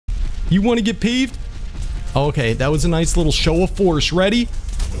You want to get peeved? Okay, that was a nice little show of force. Ready?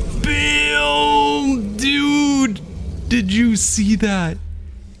 Bam! Dude, did you see that?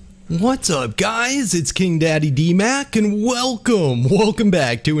 What's up, guys? It's KingDaddyDMAC, and welcome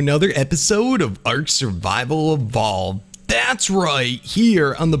back to another episode of ARK Survival Evolved. That's right,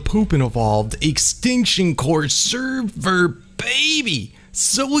 here on the Poopin' Evolved Extinction Core server, baby!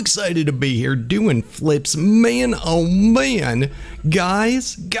 So excited to be here doing flips, man, oh man.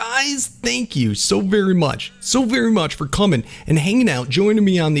 Guys, thank you so very much for coming and hanging out, joining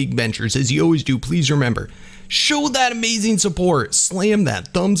me on the adventures. As you always do, please remember, show that amazing support, slam that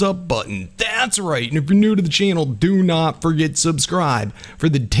thumbs up button, that's right. And if you're new to the channel, do not forget to subscribe for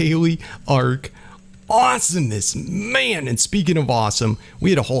the daily ARK awesomeness, man. And speaking of awesome, we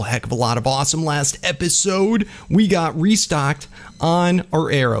had a whole heck of a lot of awesome last episode. We got restocked on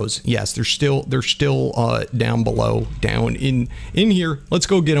our arrows. Yes, they're still down below, down in here. Let's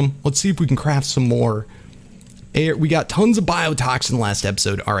go get them. Let's see if we can craft some more. We got tons of biotoxin last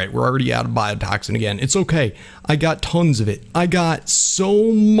episode. All right, we're already out of biotoxin again. It's okay. I got tons of it. I got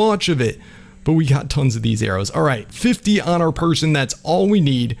so much of it. But we got tons of these arrows. All right, 50 on our person. That's all we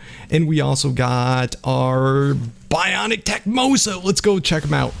need. And we also got our McPIG TEK Mosa. Let's go check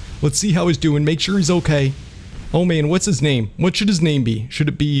him out. Let's see how he's doing. Make sure he's okay. Oh man, what's his name? What should his name be? Should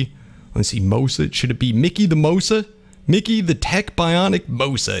it be, let's see, Mosa? Should it be Mickey the Mosa? Mickey the Tech Bionic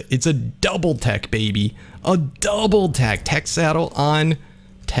Mosa. It's a double tech, baby. A double tech. Tech saddle on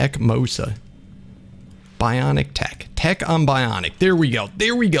Tech Mosa. Bionic Tech. Tech on Bionic. There we go.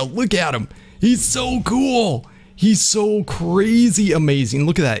 There we go. Look at him. He's so cool. He's so crazy amazing.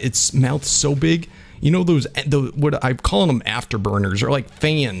 Look at that. Its mouth's so big. You know those, what I'm calling them afterburners, or like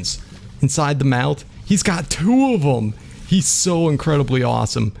fans inside the mouth. He's got two of them. He's so incredibly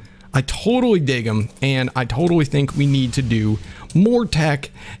awesome. I totally dig him, and I totally think we need to do more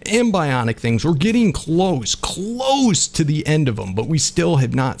tech and bionic things. We're getting close to the end of them, but we still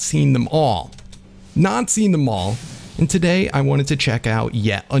have not seen them all. And today I wanted to check out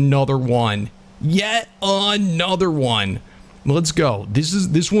yet another one. Let's go.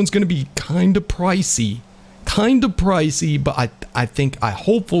 This one's gonna be kind of pricey, but I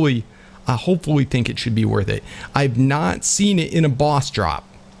hopefully think it should be worth it. I've not seen it in a boss drop,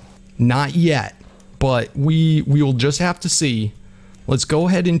 not yet, but we will just have to see. Let's go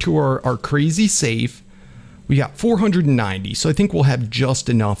ahead into our crazy safe. We got 490, so I think we'll have just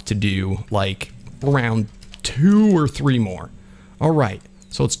enough to do like around 2 or 3 more. All right,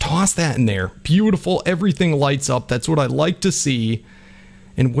 so let's toss that in there. Beautiful. Everything lights up. That's what I like to see.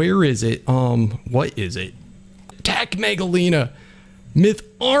 And where is it? What is it? Tech Megalania.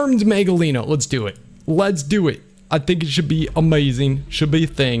 Armed Megalania. Let's do it. Let's do it. I think it should be amazing. Should be a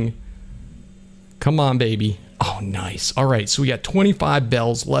thing. Come on, baby. Oh, nice. All right, so we got 25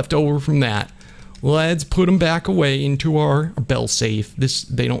 bells left over from that. Let's put them back away into our bell safe.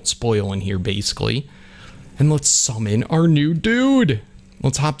 They don't spoil in here, basically. And let's summon our new dude.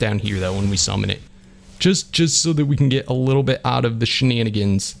 Let's hop down here, though, when we summon it. Just so that we can get a little bit out of the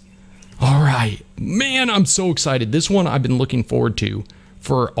shenanigans. All right. Man, I'm so excited. This one I've been looking forward to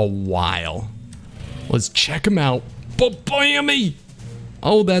for a while. Let's check him out. Ba-bammy!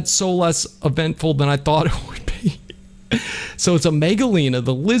 Oh, that's so less eventful than I thought it would be. So it's a Megalania,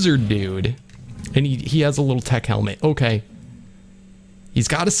 the lizard dude. And he has a little tech helmet. Okay. He's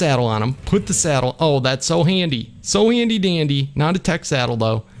got a saddle on him. Put the saddle. Oh, that's so handy. So handy dandy. Not a tech saddle,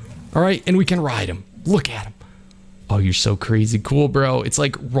 though. All right, and we can ride him. Look at him. Oh, you're so crazy cool, bro. It's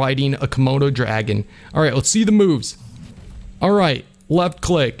like riding a Komodo dragon. All right, let's see the moves. All right, left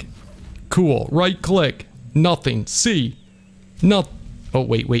click. Cool. Right click. Nothing. C. Nothing. Oh,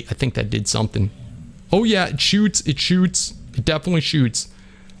 wait. I think that did something. Oh, yeah, it shoots. It shoots. It definitely shoots.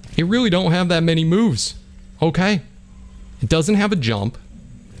 It really don't have that many moves. Okay. It doesn't have a jump,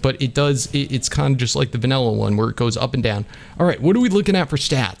 but it does. It's kind of just like the vanilla one where it goes up and down. All right, what are we looking at for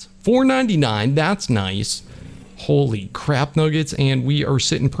stats? 499. That's nice. Holy crap nuggets. And we are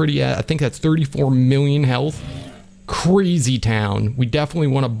sitting pretty at, I think that's 34 million health. Crazy town. We definitely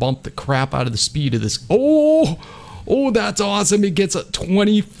want to bump the crap out of the speed of this. Oh, that's awesome. It gets a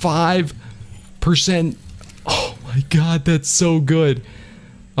 25%. Oh my God, that's so good.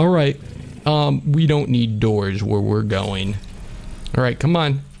 All right. We don't need doors where we're going. All right, come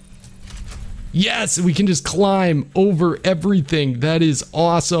on. Yes, we can just climb over everything. That is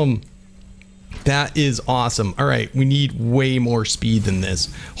awesome. That is awesome. All right, we need way more speed than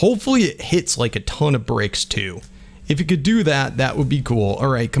this. Hopefully it hits like a ton of bricks too. If it could do that, that would be cool. All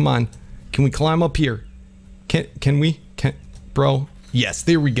right, come on. Can we climb up here? Can we? Bro? Yes,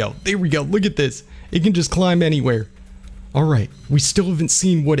 there we go. There we go. Look at this. It can just climb anywhere. All right, we still haven't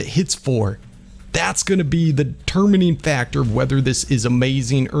seen what it hits for. That's going to be the determining factor of whether this is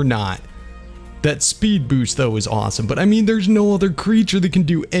amazing or not. That speed boost, though, is awesome. But, I mean, there's no other creature that can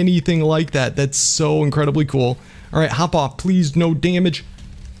do anything like that. That's so incredibly cool. All right, hop off, please. No damage.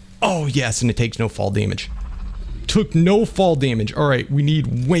 Oh, yes, and it takes no fall damage. Took no fall damage. All right, we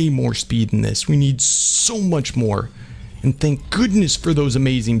need way more speed than this. We need so much more. And thank goodness for those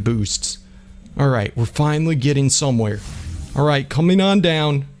amazing boosts. All right, we're finally getting somewhere. All right, coming on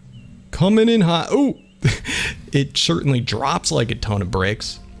down. Coming in hot. Oh, it certainly drops like a ton of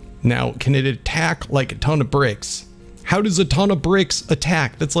bricks. Now, can it attack like a ton of bricks? How does a ton of bricks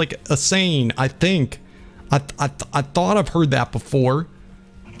attack? That's like a saying, I think. I thought I've heard that before.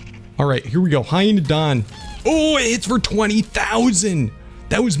 All right, here we go. High into Dawn. Oh, it hits for 20,000.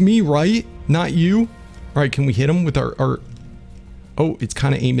 That was me, right? Not you? All right, can we hit him with our... Oh, it's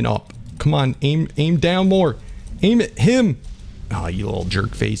kind of aiming up. Come on, aim down more. Aim at him. Oh, you little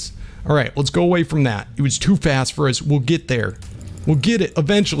jerk face. All right, let's go away from that. It was too fast for us. We'll get there. We'll get it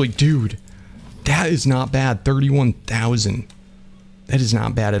eventually. Dude, that is not bad. 31,000. That is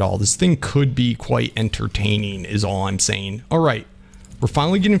not bad at all. This thing could be quite entertaining is all I'm saying. All right, we're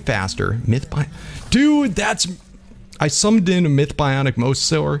finally getting faster. Dude, that's... I summoned in a Myth Bionic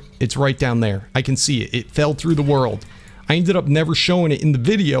Mosasaur. It's right down there. I can see it. It fell through the world. I ended up never showing it in the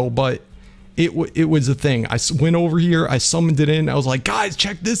video, but it was a thing. I went over here. I summoned it in. I was like, guys,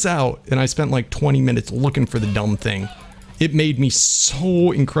 check this out. And I spent like 20 minutes looking for the dumb thing. It made me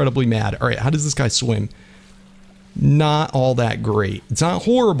so incredibly mad. All right, how does this guy swim? Not all that great. It's not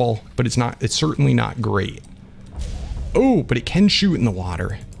horrible, but it's certainly not great. Oh, but it can shoot in the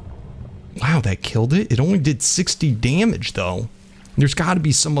water. Wow, that killed it. It only did 60 damage though. There's got to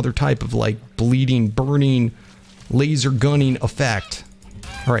be some other type of like bleeding, burning, laser gunning effect.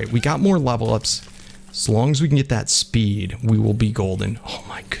 All right, we got more level ups. As long as we can get that speed, we will be golden. Oh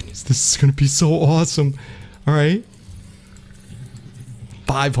my goodness, this is going to be so awesome. All right.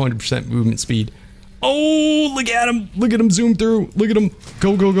 500% movement speed. Oh, look at him. Look at him zoom through. Look at him.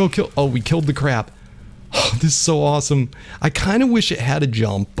 Go, go, go, kill. Oh, we killed the crap. Oh, this is so awesome. I kind of wish it had a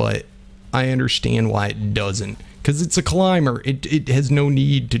jump, but I understand why it doesn't. Because it's a climber. It has no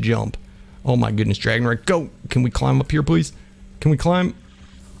need to jump. Oh my goodness, Dragonite, go. Can we climb up here, please? Can we climb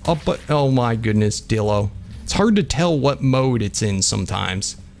up? Oh my goodness, Dillo. It's hard to tell what mode it's in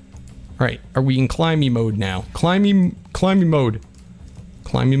sometimes. All right, are we in climby mode now? Climby mode.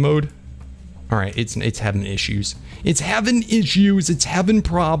 Climby mode. All right, it's having issues. It's having issues. It's having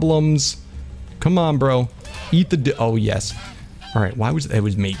problems. Come on, bro. Eat the... Oh, yes. All right, why was... It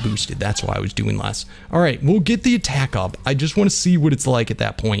was mate boosted. That's why I was doing less. All right, we'll get the attack up. I just want to see what it's like at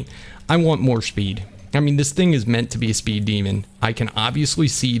that point. I want more speed. I mean, this thing is meant to be a speed demon. I can obviously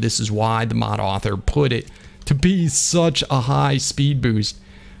see this is why the mod author put it to be such a high speed boost.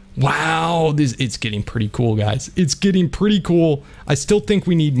 Wow, it's getting pretty cool, guys. It's getting pretty cool. I still think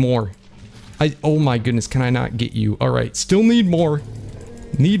we need more. Oh my goodness, can I not get you? All right, still need more.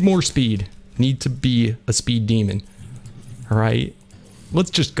 Need more speed. Need to be a speed demon. All right, let's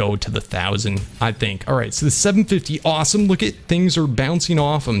just go to the 1,000, I think. All right, so the 750, awesome. Look at things are bouncing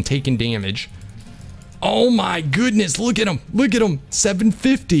off them, taking damage. Oh my goodness, look at them. Look at them,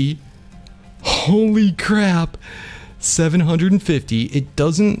 750. Holy crap. 750. It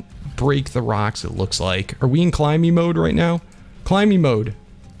doesn't break the rocks, it looks like. Are we in climby mode right now? Climby mode.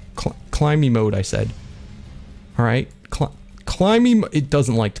 Climby mode, I said. All right. Climby. It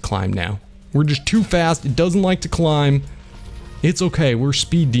doesn't like to climb now. We're just too fast. It doesn't like to climb. It's okay. We're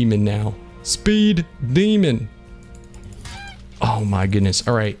speed demon now. Speed demon. Oh my goodness.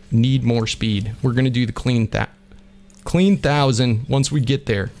 All right. Need more speed. We're going to do the clean 1,000 once we get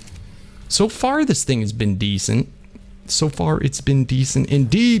there. So far, this thing has been decent. So far, it's been decent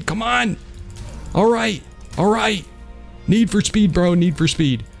indeed. Come on. All right. All right. Need for speed, bro. Need for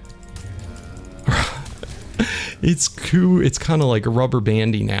speed. It's cool. It's kind of like a rubber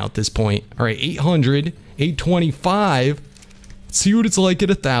bandy now at this point. All right. 800. 825. Let's see what it's like at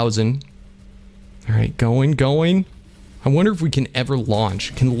 1,000. All right. Going. I wonder if we can ever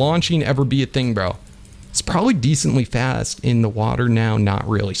launch. Can launching ever be a thing, bro? It's probably decently fast in the water now. Not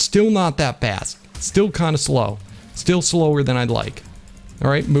really. Still not that fast. Still kind of slow. Still slower than I'd like.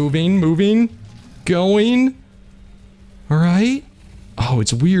 All right, moving, going. All right. Oh,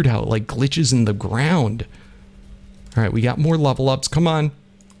 it's weird how it like glitches in the ground. All right, we got more level ups. Come on.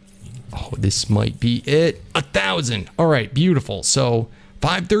 Oh, this might be it. 1,000. All right, beautiful. So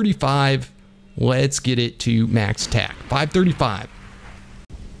 535. Let's get it to max attack. 535.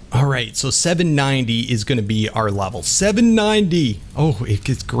 All right, so 790 is going to be our level. 790. Oh, it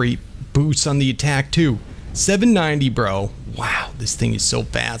gets great boosts on the attack too. 790, bro. Wow, this thing is so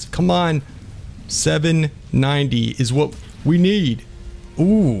fast. Come on. 790 is what we need.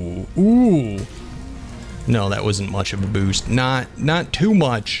 Ooh, ooh. No, that wasn't much of a boost. Not too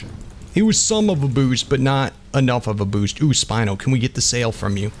much. It was some of a boost, but not enough of a boost. Ooh, Spino, can we get the sale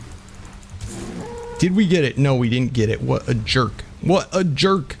from you? Did we get it? No, we didn't get it. What a jerk. What a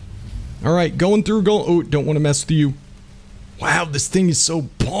jerk. All right, going through, going. Oh, don't want to mess with you. Wow, this thing is so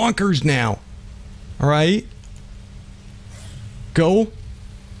bonkers now. All right. Go.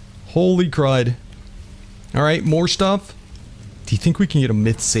 Holy crud. All right, more stuff. Do you think we can get a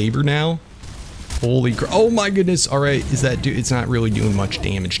Myth Saber now? Holy crud. Oh my goodness. All right, is that it's not really doing much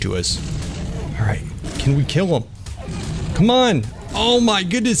damage to us. All right, can we kill him? Come on. Oh my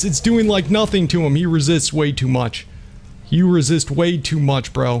goodness, it's doing like nothing to him. He resists way too much. You resist way too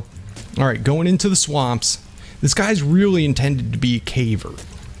much, bro. All right, going into the swamps. This guy's really intended to be a caver.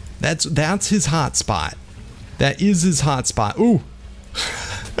 That's his hot spot. That is his hot spot. Ooh.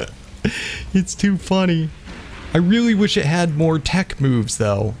 It's too funny. I really wish it had more tech moves,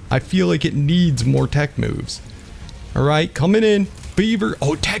 though. I feel like it needs more tech moves. All right, coming in. Beaver.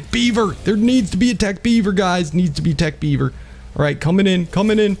 Oh, tech beaver. There needs to be a tech beaver, guys. Needs to be tech beaver. All right, coming in.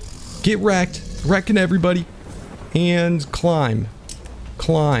 Coming in. Get wrecked. Wrecking everybody. And climb.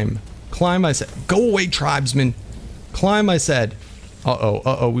 Climb. Climb, I said. Go away, tribesman. Climb, I said. Uh-oh,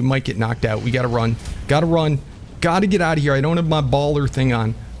 uh-oh. We might get knocked out. We gotta run. Gotta run. Gotta get out of here. I don't have my baller thing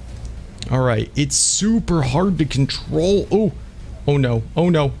on. All right. It's super hard to control. Oh. Oh, no. Oh,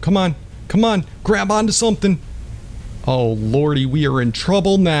 no. Come on. Come on. Grab onto something. Oh, lordy. We are in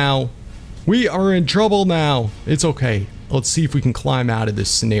trouble now. We are in trouble now. It's okay. Let's see if we can climb out of this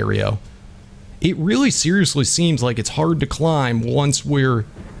scenario. It really seriously seems like it's hard to climb once we're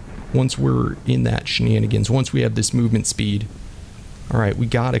in that shenanigans, once we have this movement speed. All right, we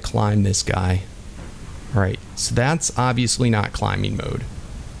gotta climb this guy. All right, so that's obviously not climbing mode.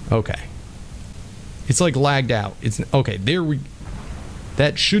 Okay. It's like lagged out. It's okay, there we...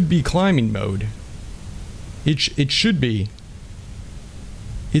 That should be climbing mode. It should be.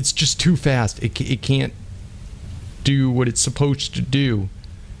 It's just too fast. It can't do what it's supposed to do.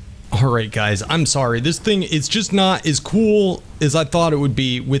 Alright guys, I'm sorry. This thing is just not as cool as I thought it would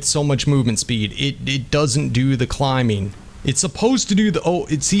be with so much movement speed. It doesn't do the climbing. It's supposed to do the... Oh,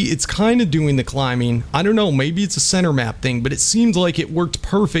 it's kind of doing the climbing. I don't know, maybe it's a center map thing, but it seems like it worked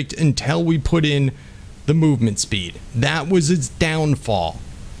perfect until we put in the movement speed. That was its downfall.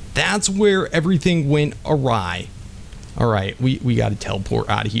 That's where everything went awry. Alright, we gotta teleport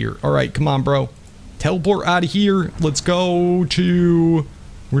out of here. Alright, come on, bro. Teleport out of here. Let's go to...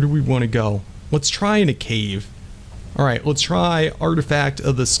 Where do we want to go? Let's try in a cave. Alright, let's try Artifact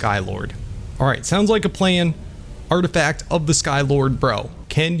of the Skylord. Alright, sounds like a plan. Artifact of the Skylord, bro.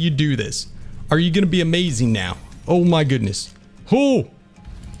 Can you do this? Are you gonna be amazing now? Oh my goodness. Oh!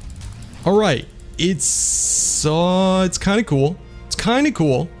 Alright, it's kind of cool. It's kind of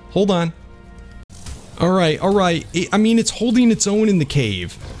cool. Hold on. Alright, alright. I mean, it's holding its own in the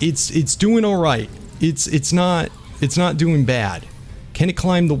cave. It's doing alright. It's not doing bad. Can it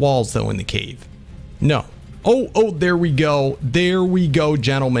climb the walls, though, in the cave? No. Oh, there we go. There we go,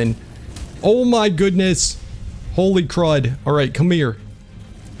 gentlemen. Oh, my goodness. Holy crud. All right, come here.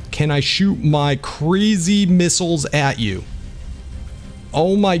 Can I shoot my crazy missiles at you?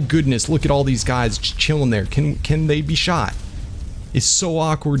 Oh, my goodness. Look at all these guys just chilling there. Can they be shot? It's so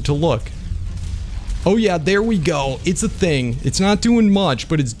awkward to look. Oh, yeah, there we go. It's a thing. It's not doing much,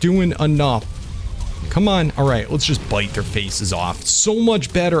 but it's doing enough. Come on. All right, let's just bite their faces off. So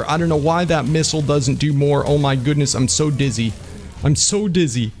much better. I don't know why that missile doesn't do more. Oh my goodness, I'm so dizzy. I'm so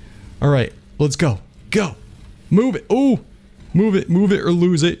dizzy. All right, let's go. Go. Move it. Oh, move it or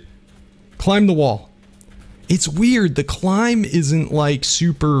lose it. Climb the wall. It's weird. The climb isn't like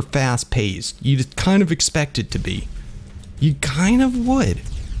super fast paced. You just kind of expect it to be. You kind of would.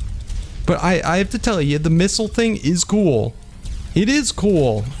 But I have to tell you, the missile thing is cool. It is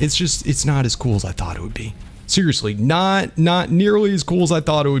cool. It's just, it's not as cool as I thought it would be. Seriously, not nearly as cool as I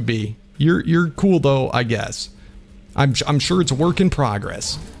thought it would be. You're cool though, I guess. I'm sure it's a work in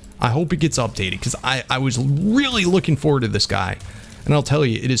progress. I hope it gets updated because I was really looking forward to this guy. And I'll tell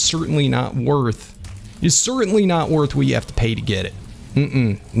you, it is certainly not worth what you have to pay to get it.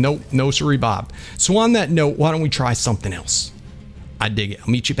 Nope, no sorry, Bob. So on that note, why don't we try something else? I dig it. I'll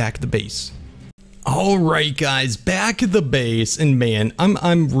meet you back at the base. Alright guys, back at the base, and man,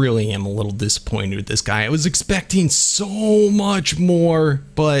 I'm really am a little disappointed with this guy. I was expecting so much more,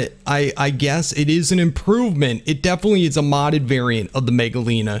 but I guess it is an improvement. It definitely is a modded variant of the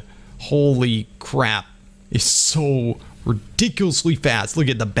Megalania. Holy crap. It's so ridiculously fast. Look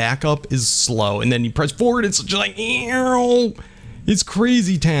at the backup is slow, and then you press forward, it's just like, ew. It's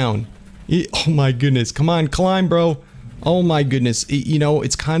crazy town. Oh my goodness, come on, climb, bro. Oh my goodness, you know,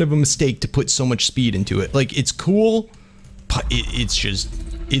 it's kind of a mistake to put so much speed into it. Like, it's cool, but it's just,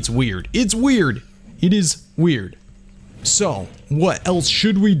 it's weird. It's weird. It is weird. So, what else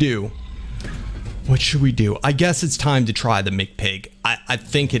should we do? What should we do? I guess it's time to try the McPIG. I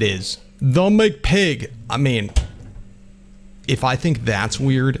think it is. The McPIG. I mean, if I think that's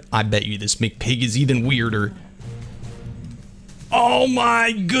weird, I bet you this McPIG is even weirder. Oh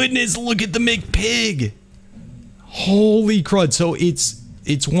my goodness, look at the McPIG. Holy crud. So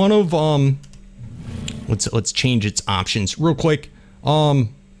it's one of let's change its options real quick. Not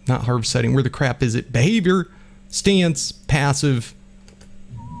harvest setting. Where the crap is it? Behavior, stance, passive,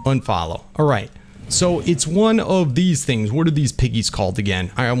 unfollow. All right. So it's one of these things. What are these piggies called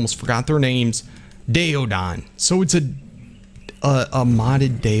again? I almost forgot their names. Deodon. So it's a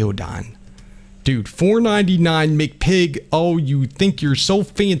modded Deodon. Dude, $4.99 McPIG. Oh, you think you're so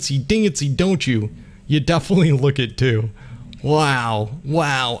fancy dancy, don't you? You definitely look it too. Wow.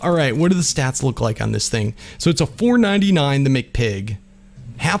 Wow. All right. What do the stats look like on this thing? So it's a $4.99, the McPIG.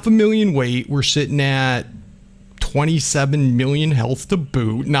 500,000 weight. We're sitting at 27 million health to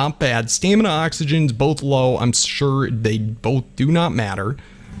boot. Not bad. Stamina, oxygen's both low. I'm sure they both do not matter.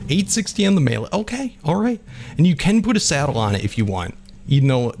 860 on the melee. Okay. All right. And you can put a saddle on it if you want, even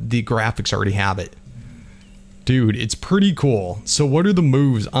though the graphics already have it. Dude, it's pretty cool. So what are the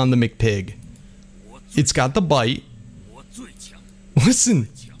moves on the McPIG? It's got the bite. Listen.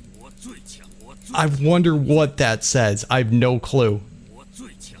 I wonder what that says. I have no clue.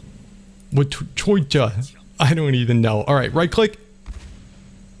 What choicha? I don't even know. All right, right click.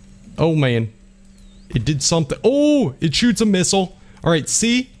 Oh man, it did something. Oh, it shoots a missile. All right,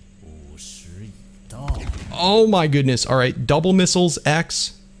 see? Oh my goodness. All right, double missiles.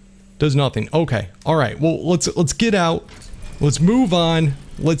 X does nothing. Okay. All right. Well, let's get out. Let's move on.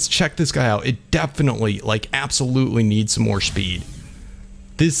 Let's check this guy out. It definitely, like, absolutely needs some more speed.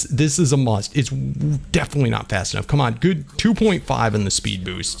 This is a must. It's definitely not fast enough. Come on, good 2.5 in the speed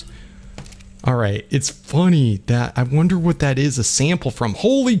boost. All right, it's funny that I wonder what that is a sample from.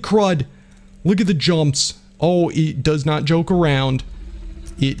 Holy crud! Look at the jumps. Oh, it does not joke around.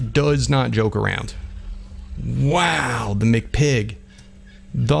 It does not joke around. Wow, the McPIG.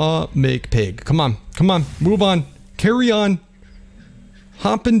 The McPIG. Come on, come on, move on. Carry on.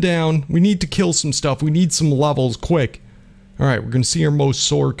 Hopping down. We need to kill some stuff. We need some levels quick. All right, we're gonna see our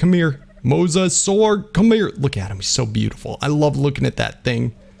Mosasaur. Come here, Mosasaur. Come here. Look at him. He's so beautiful. I love looking at that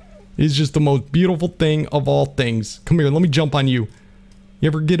thing. It's just the most beautiful thing of all things. Come here, let me jump on you. You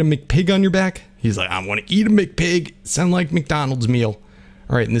ever get a McPIG on your back? He's like, I want to eat a McPIG. Sound like McDonald's meal.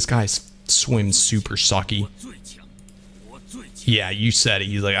 All right, and this guy swims super sucky. Yeah, you said it.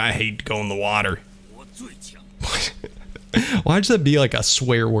 He's like, I hate to go in the water. Why should that be like a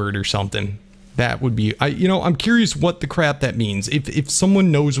swear word or something? That would be, you know, I'm curious what the crap that means. If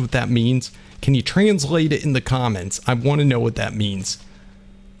someone knows what that means, can you translate it in the comments? I want to know what that means.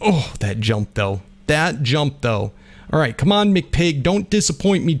 Oh, that jump though. That jump though. All right, come on, McPIG. Don't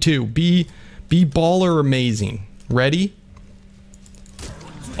disappoint me too. Be baller amazing. Ready?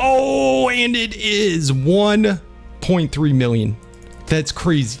 Oh, and it is 1.3 million. That's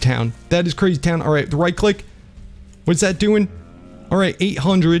crazy town. That is crazy town. All right, the right click. What's that doing? All right,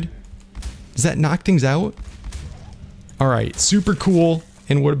 800. Does that knock things out? All right, super cool.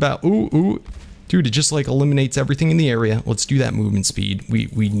 And what about, ooh. Dude, it just like eliminates everything in the area. Let's do that movement speed. We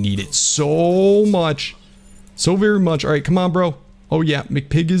need it so much. So very much. All right, come on, bro. Oh yeah,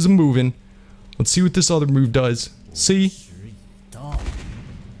 McPIG is moving. Let's see what this other move does. See?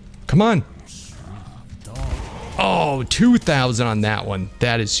 Come on. Oh, 2,000 on that one.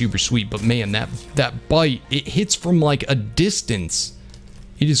 That is super sweet. But man, that bite, it hits from like a distance.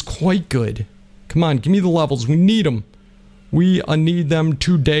 It is quite good. Come on, give me the levels. We need them. We need them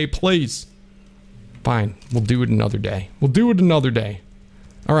today, please. Fine, we'll do it another day. We'll do it another day.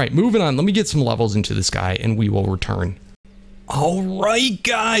 All right, moving on. Let me get some levels into this guy and we will return. All right,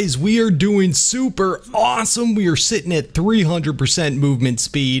 guys, we are doing super awesome. We are sitting at 300% movement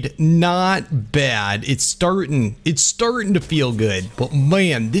speed. Not bad. It's starting to feel good. But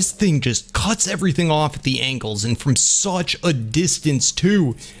man, this thing just cuts everything off at the ankles and from such a distance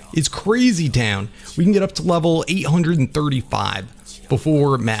too. It's crazy town. We can get up to level 835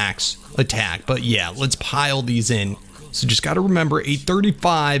 before max attack. But yeah, let's pile these in. So just got to remember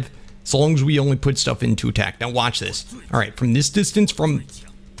 835 as long as we only put stuff into attack. Now watch this. All right, from this distance, from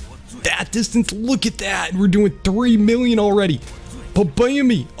that distance, look at that. We're doing 3 million already.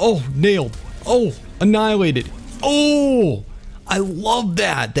 Ba-bammy. Oh, nailed. Oh, annihilated. Oh, I love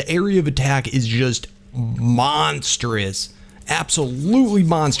that. The area of attack is just monstrous. Absolutely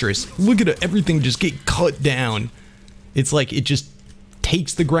monstrous. Look at everything just get cut down. It's like it just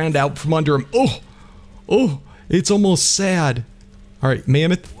takes the ground out from under him. Oh, it's almost sad. All right,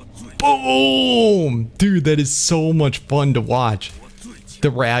 Mammoth. Boom! Dude, that is so much fun to watch. The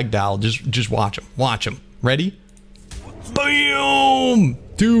ragdoll, just watch him. Watch him. Ready? Boom!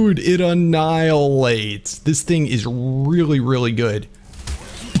 Dude, it annihilates. This thing is really, really good.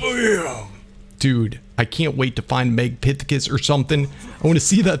 Boom! Dude, I can't wait to find McPIG TEK or something. I want to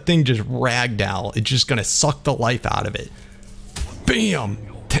see that thing just ragdoll. It's just gonna suck the life out of it. Bam!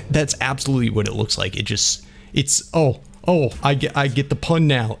 That's absolutely what it looks like. I get the pun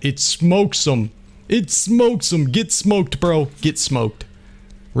now. It smokes them. It smokes them. Get smoked, bro. Get smoked.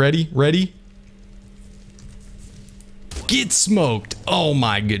 Ready? Ready? Get smoked. Oh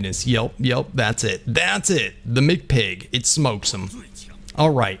my goodness. Yep. That's it. That's it. The McPIG. It smokes them.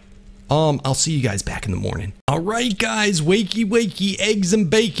 All right. I'll see you guys back in the morning. All right, guys. Wakey, eggs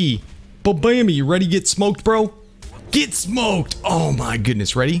and bakey. Babammy, you ready to get smoked, bro? Get smoked. Oh my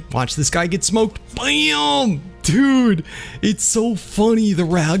goodness. Ready? Watch this guy get smoked. Bam! Dude, it's so funny, the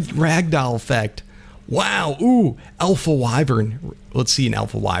ragdoll effect. Wow. Ooh, alpha wyvern. Let's see an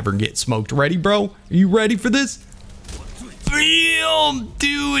alpha wyvern get smoked. Ready, bro? Are you ready for this? Bam!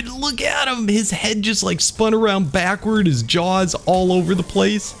 Dude, look at him. His head just like spun around backward. His jaws all over the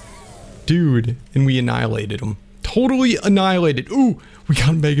place. Dude, and we annihilated him. Totally annihilated. Ooh, we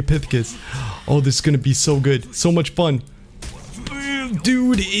got McPIG TEK. Oh, this is going to be so good. So much fun.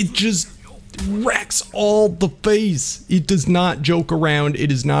 Dude, it just wrecks all the face. It does not joke around.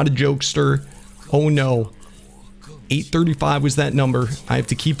 It is not a jokester. Oh no. 835 was that number. I have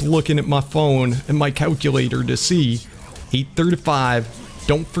to keep looking at my phone and my calculator to see. 835.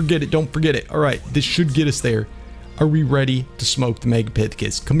 Don't forget it. Don't forget it. All right, this should get us there. Are we ready to smoke the McPIG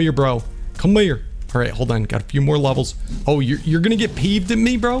TEK? Come here, bro. Come here. All right, hold on. Got a few more levels. Oh, you're gonna get peeved at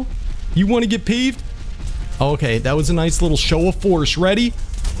me, bro? You want to get peeved? Okay, that was a nice little show of force. Ready?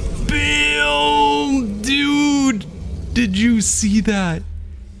 Bam! Dude, did you see that?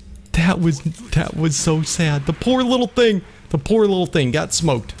 That was so sad. The poor little thing. The poor little thing got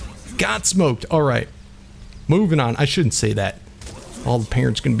smoked. Got smoked. All right. Moving on. I shouldn't say that. All the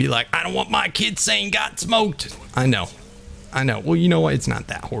parents gonna be like, I don't want my kids saying got smoked. I know. I know. Well, you know what? It's not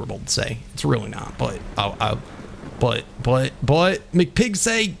that horrible to say. It's really not. But McPIG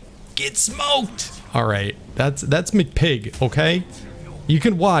say get smoked. All right. That's McPIG. Okay. You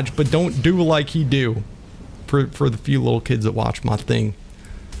can watch, but don't do like he do. For the few little kids that watch my thing.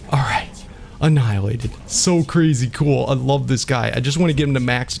 All right. Annihilated. So crazy cool. I love this guy. I just want to get him to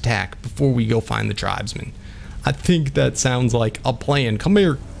max attack before we go find the tribesmen. I think that sounds like a plan. Come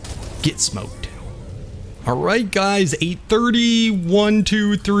here. Get smoked. All right, guys. 830, 1,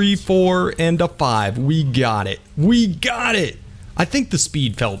 2, 3, 4, and a 5. We got it. We got it. I think the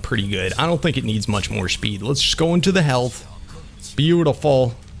speed felt pretty good. I don't think it needs much more speed. Let's just go into the health.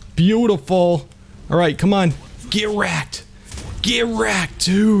 Beautiful. Beautiful. All right, come on. Get wrecked. Get wrecked,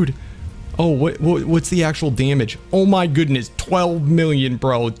 dude. Oh, what's the actual damage? Oh my goodness, 12 million,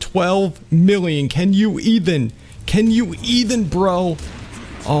 bro. 12 million. Can you even? Can you even, bro?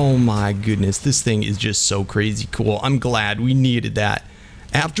 Oh my goodness, this thing is just so crazy cool. I'm glad we needed that.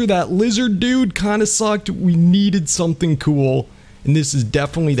 After that lizard dude kind of sucked, we needed something cool, and this is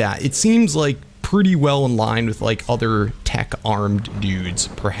definitely that. It seems like pretty well in line with like other tech armed dudes,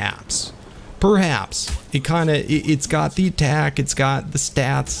 perhaps. Perhaps. It's got the attack, it's got the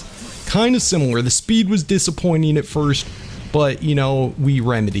stats. Kind of similar. The speed was disappointing at first, but you know, we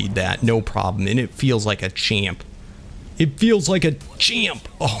remedied that, no problem, and it feels like a champ. It feels like a champ.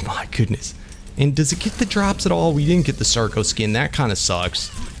 Oh my goodness. And does it get the drops at all? We didn't get the Sarco skin. That kind of sucks.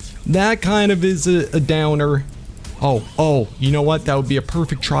 That kind of is a downer. Oh, you know what? That would be a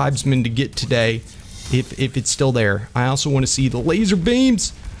perfect tribesman to get today if it's still there. I also want to see the laser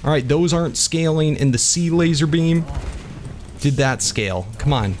beams. All right, those aren't scaling, and the C laser beam. Did that scale?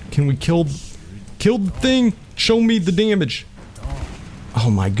 Come on, can we kill the thing? Show me the damage. Oh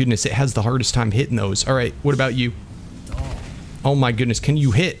my goodness, it has the hardest time hitting those. All right, what about you? Oh my goodness, can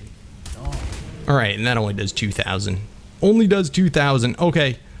you hit? All right, and that only does 2,000. Only does 2,000.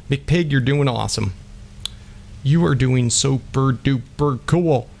 Okay, McPIG, you're doing awesome. You are doing super duper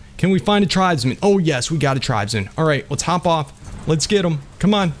cool. Can we find a tribesman? Oh yes, we got a tribesman. All right, let's hop off. Let's get him.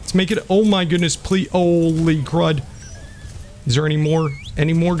 Come on, let's make it. Oh my goodness, please. Holy crud. Is there any more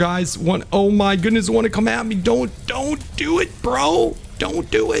guys? Oh my goodness, want to come at me? Don't do it, bro. Don't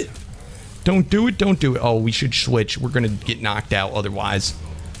do it. Don't do it. Oh, we should switch. We're gonna get knocked out otherwise.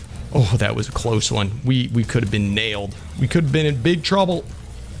 Oh, that was a close one. We could have been nailed. We could have been in big trouble.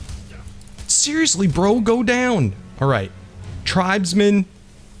 Seriously, bro, go down. All right. Tribesmen.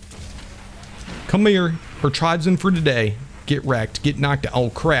 Come here. Or tribesmen for today. Get wrecked. Get knocked out. Oh,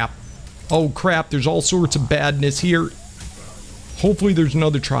 crap. Oh, crap. There's all sorts of badness here. Hopefully there's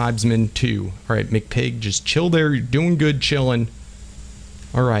another tribesman, too. All right, McPIG, just chill there. You're doing good chilling.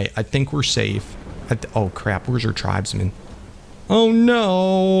 All right, I think we're safe. Oh, crap. Where's our tribesman? Oh,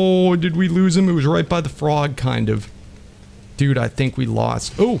 no. Did we lose him? It was right by the frog, kind of. Dude, I think we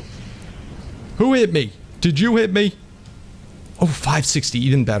lost. Oh. Who hit me? Did you hit me? Oh, 560.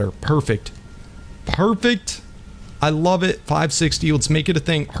 Even better. Perfect. Perfect. I love it. 560. Let's make it a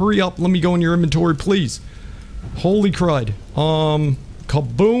thing. Hurry up. Let me go in your inventory, please. Holy crud.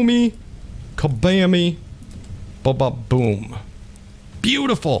 Kaboomy. Kabammy. Ba-ba-boom.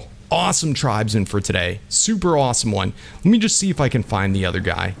 Beautiful. Awesome tribesman for today. Super awesome one. Let me just see if I can find the other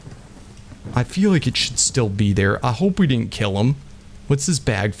guy. I feel like it should still be there. I hope we didn't kill him. What's this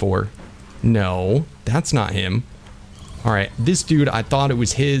bag for? No, that's not him. All right, this dude, I thought it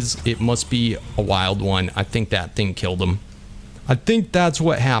was his. It must be a wild one. I think that thing killed him. I think that's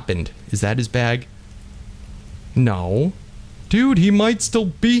what happened. Is that his bag? No. Dude, he might still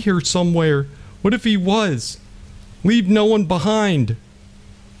be here somewhere. What if he was? Leave no one behind.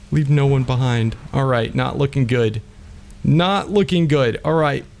 Leave no one behind. All right, not looking good. Not looking good. All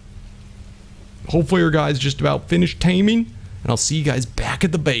right. Hopefully our guy's just about finished taming. And I'll see you guys back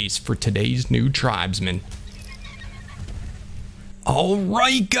at the base for today's new tribesman.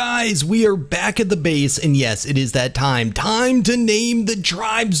 Alright guys, we are back at the base, and yes, it is that time. Time to name the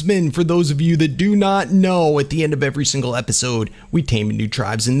tribesmen. For those of you that do not know, at the end of every single episode, we tame a new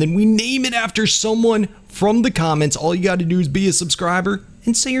tribesman, then we name it after someone from the comments. All you gotta do is be a subscriber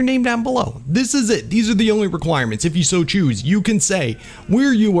and say your name down below. This is it. These are the only requirements. If you so choose, you can say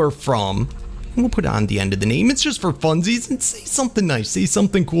where you are from, and we'll put it on the end of the name. It's just for funsies, and say something nice, say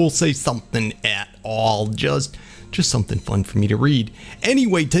something cool, say something at all. Just something fun for me to read.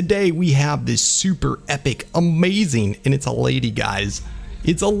 Anyway, today we have this super epic, amazing, and it's a lady, guys.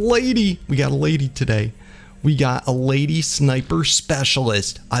 It's a lady. We got a lady today. We got a lady sniper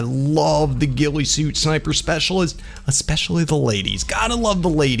specialist. I love the ghillie suit sniper specialist, especially the ladies. Gotta love the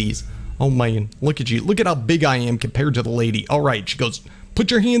ladies. Oh man, look at you. Look at how big I am compared to the lady. All right, she goes,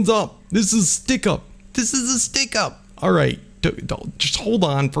 put your hands up. This is a stick up. This is a stick up. All right, just hold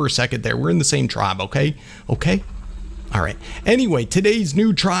on for a second there. We're in the same tribe, okay? Okay? All right. Anyway, today's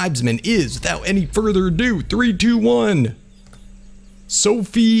new tribesman is, without any further ado, 3, 2, 1.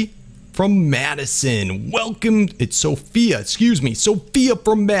 Sophie from Madison. Welcome. It's Sophia. Excuse me. Sophia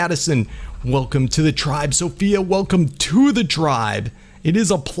from Madison. Welcome to the tribe, Sophia. Welcome to the tribe. It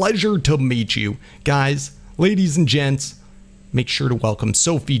is a pleasure to meet you. Guys, ladies and gents, make sure to welcome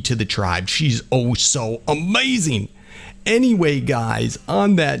Sophie to the tribe. She's oh so amazing. Anyway, guys,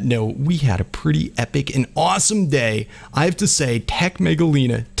 on that note, we had a pretty epic and awesome day. I have to say, Tech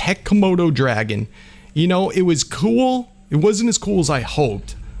Megalania, Tech Komodo Dragon, you know, it was cool. It wasn't as cool as I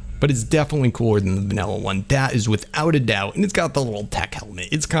hoped, but it's definitely cooler than the vanilla one. That is without a doubt. And it's got the little tech helmet.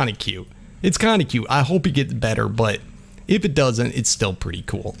 It's kind of cute. It's kind of cute. I hope it gets better, but if it doesn't, it's still pretty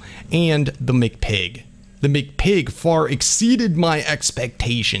cool. And the McPIG. The McPIG far exceeded my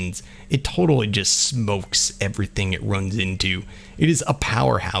expectations. It totally just smokes everything it runs into. It is a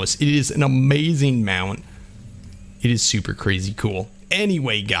powerhouse. It is an amazing mount. It is super crazy cool.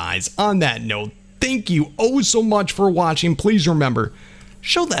 Anyway, guys, on that note, thank you oh so much for watching. Please remember,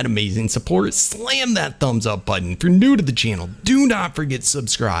 show that amazing support. Slam that thumbs up button. If you're new to the channel, do not forget to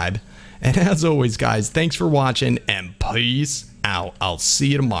subscribe. And as always, guys, thanks for watching and peace out. I'll see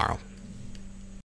you tomorrow.